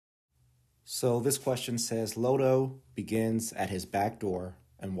So this question says Loto begins at his back door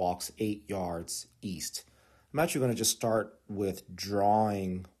and walks 8 yards east. I'm actually going to just start with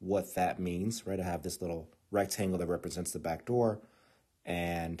drawing what that means, right? I have this little rectangle that represents the back door,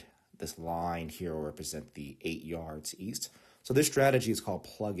 and this line here will represent the 8 yards east. So this strategy is called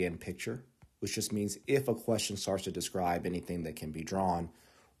plug-in picture, which just means if a question starts to describe anything that can be drawn,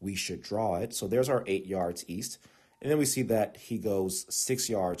 we should draw it. So there's our 8 yards east. And then we see that he goes 6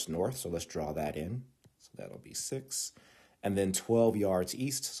 yards north, so let's draw that in. So that'll be 6. And then 12 yards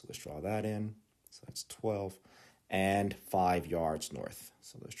east, so let's draw that in. So that's 12. And 5 yards north,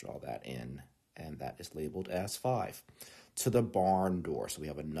 so let's draw that in. And that is labeled as 5. To the barn door, so we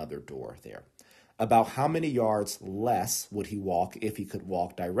have another door there. About how many yards less would he walk if he could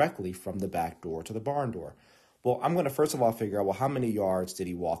walk directly from the back door to the barn door? Well, I'm going to first of all figure out, well, how many yards did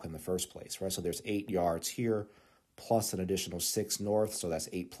he walk in the first place, right? So there's 8 yards here, plus an additional 6 north, so that's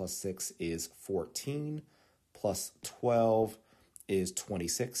 8 plus 6 is 14, plus 12 is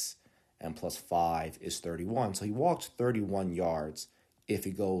 26, and plus 5 is 31. So he walked 31 yards if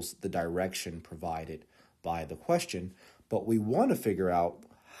he goes the direction provided by the question, but we want to figure out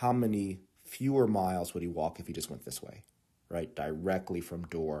how many fewer miles would he walk if he just went this way, right, directly from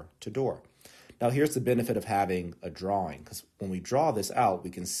door to door. Now here's the benefit of having a drawing, because when we draw this out, we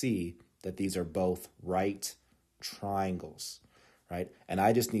can see that these are both right triangles, right? And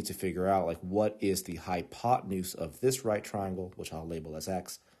I just need to figure out, like, what is the hypotenuse of this right triangle, which I'll label as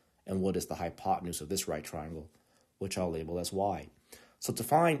x, and what is the hypotenuse of this right triangle, which I'll label as y. So to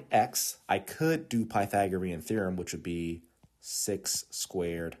find x, I could do Pythagorean theorem, which would be 6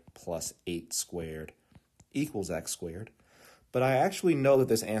 squared plus 8 squared equals x squared. But I actually know that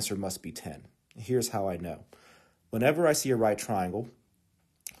this answer must be 10. Here's how I know. Whenever I see a right triangle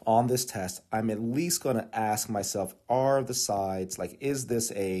on this test, I'm at least going to ask myself, are the sides, like, is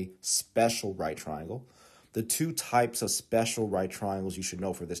this a special right triangle? The two types of special right triangles you should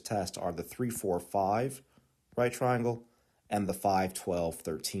know for this test are the 3, 4, 5 right triangle and the 5, 12,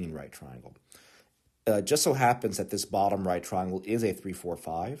 13 right triangle. Just so happens that this bottom right triangle is a 3, 4,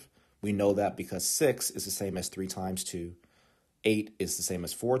 5. We know that because 6 is the same as 3 times 2, 8 is the same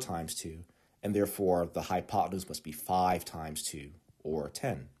as 4 times 2, and therefore the hypotenuse must be 5 times 2, or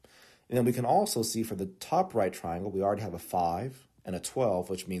 10. And then we can also see for the top right triangle, we already have a 5 and a 12,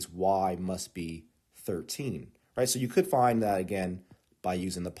 which means y must be 13, right? So you could find that, again, by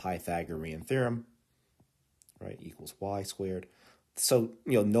using the Pythagorean theorem, right, equals y squared. So,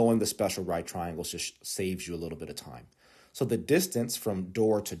 knowing the special right triangles just saves you a little bit of time. So the distance from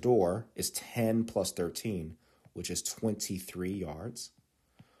door to door is 10 plus 13, which is 23 yards,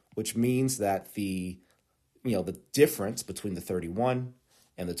 which means that the difference between the 31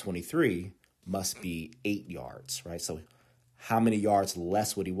 and the 23 must be 8 yards, right? So how many yards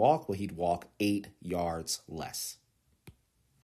less would he walk? Well, he'd walk 8 yards less.